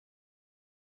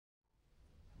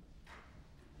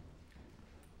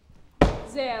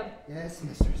there. Yes,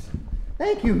 Mistress.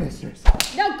 Thank you, Mistress.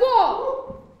 Now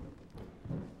go!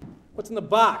 What's in the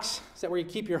box? Is that where you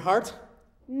keep your heart?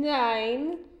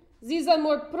 9. These are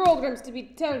more programs to be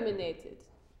terminated.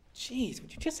 Jeez,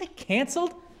 would you just say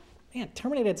canceled? Man,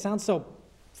 terminated sounds so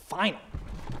final.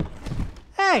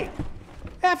 Hey,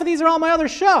 half of these are all my other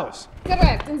shows.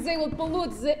 Correct, and they will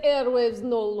pollute the airwaves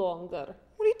no longer.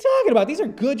 What are you talking about? These are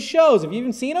good shows. Have you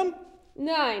even seen them?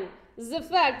 9. The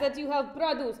fact that you have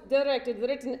produced, directed,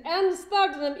 written, and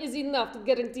starred them is enough to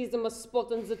guarantee them a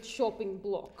spot on the chopping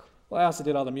block. Well, I also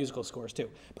did all the musical scores, too.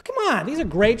 But come on, these are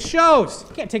great shows.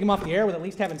 You can't take them off the air with at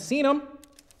least having seen them.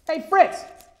 Hey, Fritz,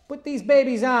 put these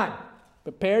babies on.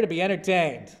 Prepare to be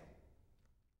entertained.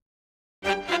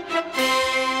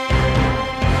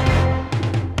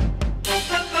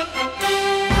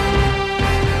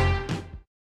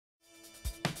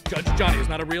 Judge Johnny is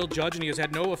not a real judge, and he has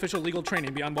had no official legal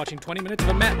training beyond watching 20 minutes of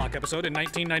a Matlock episode in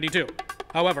 1992.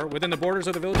 However, within the borders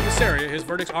of the village of Assaria, his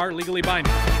verdicts are legally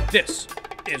binding. This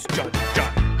is Judge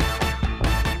Johnny.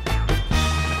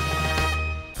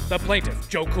 The plaintiff,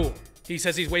 Joe Cool. He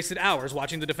says he's wasted hours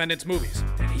watching the defendant's movies,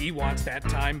 and he wants that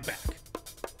time back.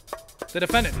 The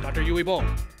defendant, Dr. Uwe Boll.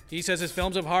 He says his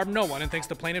films have harmed no one and thinks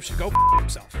the plaintiff should go f***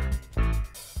 himself.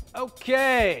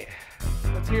 Okay,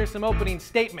 let's hear some opening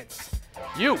statements.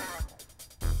 You.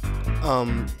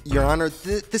 Your Honor,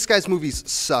 this guy's movies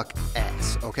suck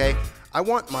ass, okay? I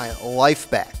want my life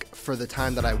back for the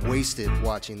time that I wasted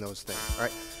watching those things, all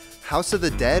right? House of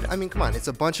the Dead? I mean, come on, it's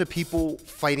a bunch of people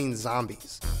fighting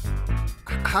zombies.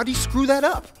 How do you screw that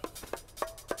up?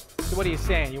 So what are you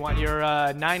saying? You want your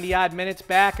 90-odd minutes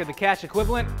back or the cash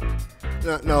equivalent?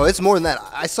 No, it's more than that.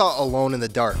 I saw Alone in the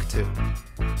Dark, too.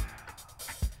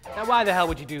 Now, why the hell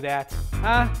would you do that?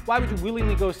 Huh? Why would you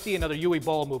willingly go see another Uwe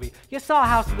Boll movie? You saw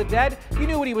House of the Dead. You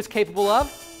knew what he was capable of.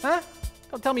 Huh?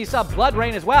 Don't tell me you saw Blood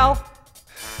Rain as well.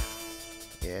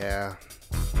 Yeah.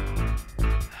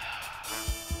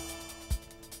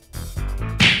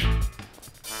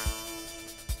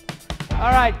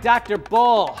 All right, Dr.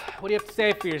 Boll, what do you have to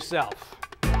say for yourself?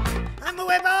 I'm Uwe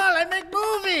Boll. I make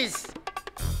movies.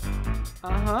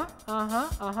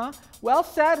 Well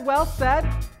said, well said.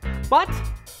 But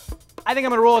I think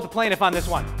I'm gonna roll with the plaintiff on this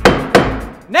one.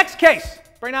 Next case.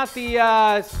 Bring out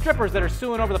the strippers that are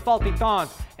suing over the faulty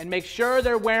thongs and make sure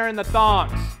they're wearing the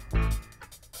thongs.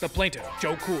 The plaintiff,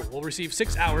 Joe Cool, will receive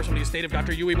 6 hours from the estate of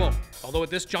Dr. Uwe Boll, although at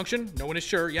this junction, no one is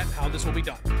sure yet how this will be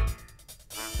done.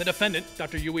 The defendant,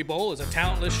 Dr. Uwe Boll, is a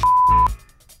talentless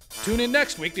Tune in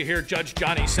next week to hear Judge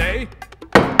Johnny say...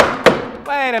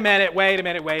 Wait a minute.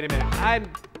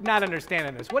 I'm not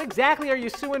understanding this. What exactly are you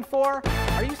suing for?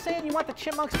 Are you saying you want the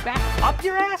chipmunks back up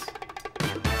your ass?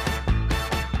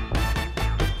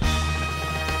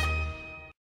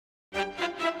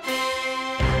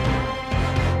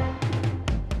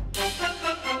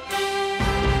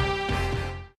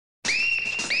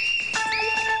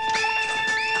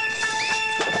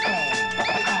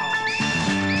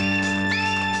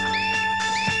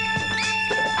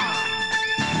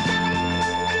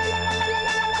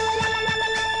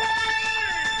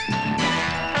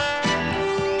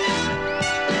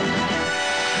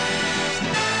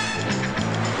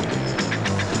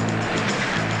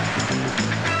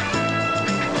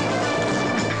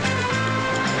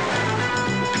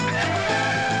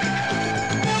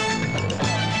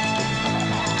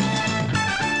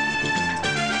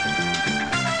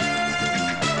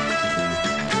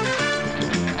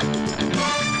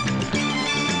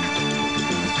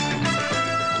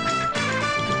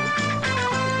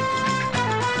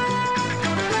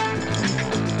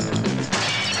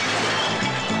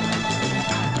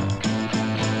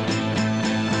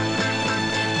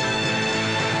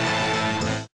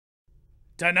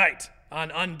 Tonight on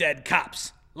Undead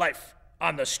Cops, life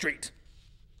on the street.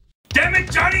 Damn it,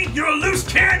 Johnny, you're a loose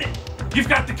cannon! You've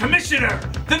got the commissioner,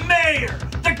 the mayor,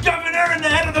 the governor, and the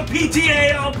head of the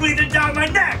PTA all breathing down my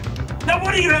neck! Now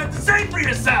what do you have to say for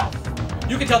yourself?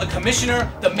 You can tell the commissioner,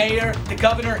 the mayor, the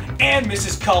governor, and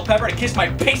Mrs. Klemper to kiss my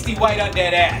pasty white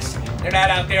undead ass. They're not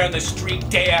out there on the street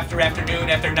day after afternoon,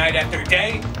 after night after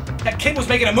day. That kid was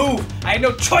making a move. I had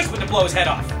no choice but to blow his head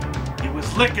off. He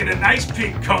was licking an ice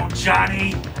cream cone,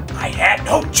 Johnny. I had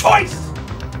no choice!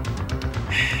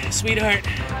 Sweetheart,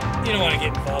 you don't want to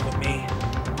get involved with me.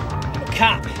 I'm a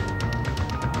cop.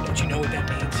 Don't you know what that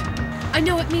means? I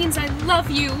know it means I love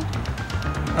you.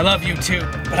 I love you too,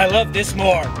 but I love this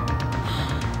more.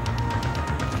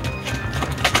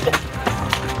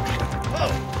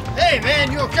 Oh, hey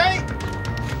man, you okay?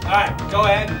 All right, go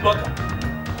ahead and book him.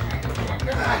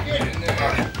 Get in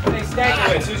there. They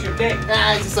Stankiewicz, who's your date?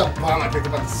 Ah, it's just some bum I picked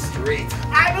up on the street.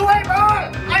 I'm Uwe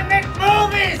Boll. I make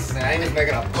movies. Nah, I ain't just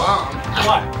making a bomb.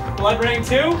 What? Blood Rain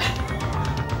 2?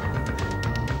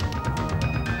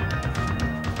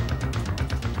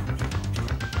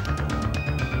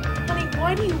 Honey,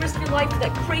 why do you risk your life for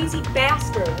that crazy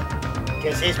bastard?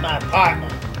 Because he's my partner.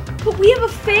 But we have a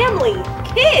family,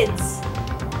 kids.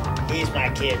 He's my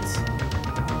kids.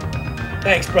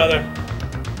 Thanks, brother.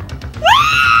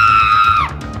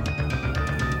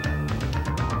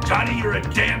 Johnny, you're a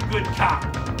damn good cop.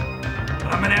 But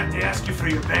I'm gonna have to ask you for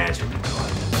your badge and be gone.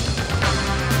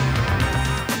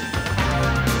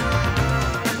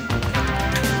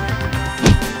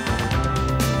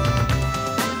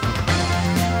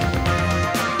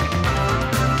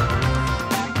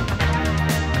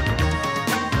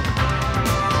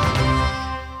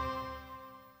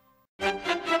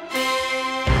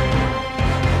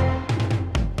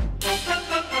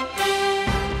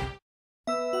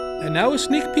 And now a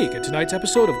sneak peek at tonight's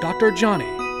episode of Dr. Johnny,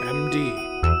 MD.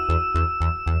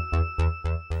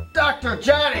 Dr.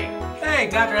 Johnny, Hey,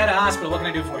 doctor at a hospital. What can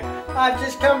I do for you? I've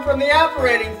just come from the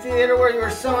operating theater where you were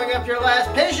sewing up your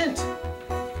last patient.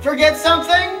 Forget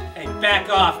something? Hey, back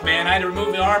off, man. I had to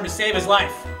remove the arm to save his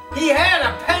life. He had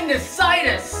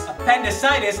appendicitis.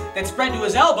 Appendicitis that spread to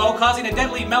his elbow, causing a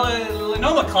deadly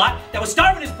melanoma clot that was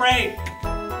starving his brain.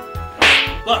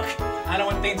 Look, I don't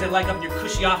want things that like up in your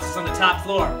cushy offices on the top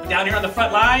floor. But down here on the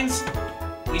front lines,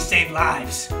 we save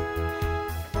lives.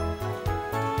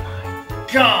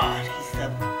 God, he's the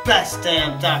best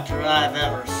damn doctor I've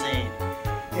ever seen.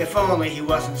 If only he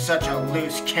wasn't such a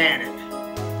loose cannon.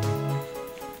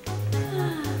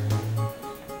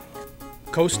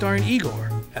 Co-starring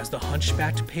Igor as the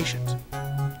hunchbacked patient.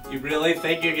 You really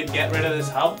think you can get rid of this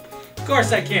hump? Of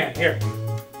course I can. Here,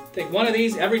 take one of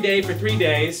these every day for 3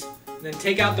 days, and then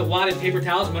take out the wadded paper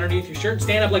towels from underneath your shirt and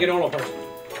stand up like a normal person.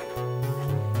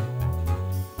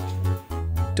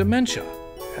 Dementia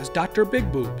as Dr. Big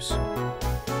Boobs.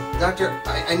 Doctor,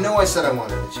 I know I said I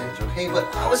wanted to change, okay? But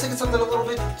I was thinking something a little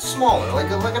bit smaller, like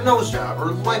a nose job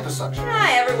or liposuction.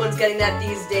 Everyone's getting that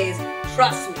these days.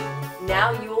 Trust me.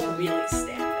 Now you'll really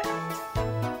stand out.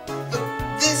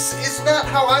 This is not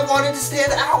how I wanted to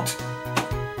stand out.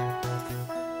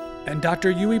 And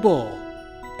Dr. Uwe Boll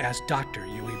as Dr.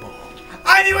 Uwe Boll.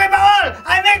 I'm Uwe Boll.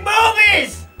 I make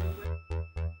movies.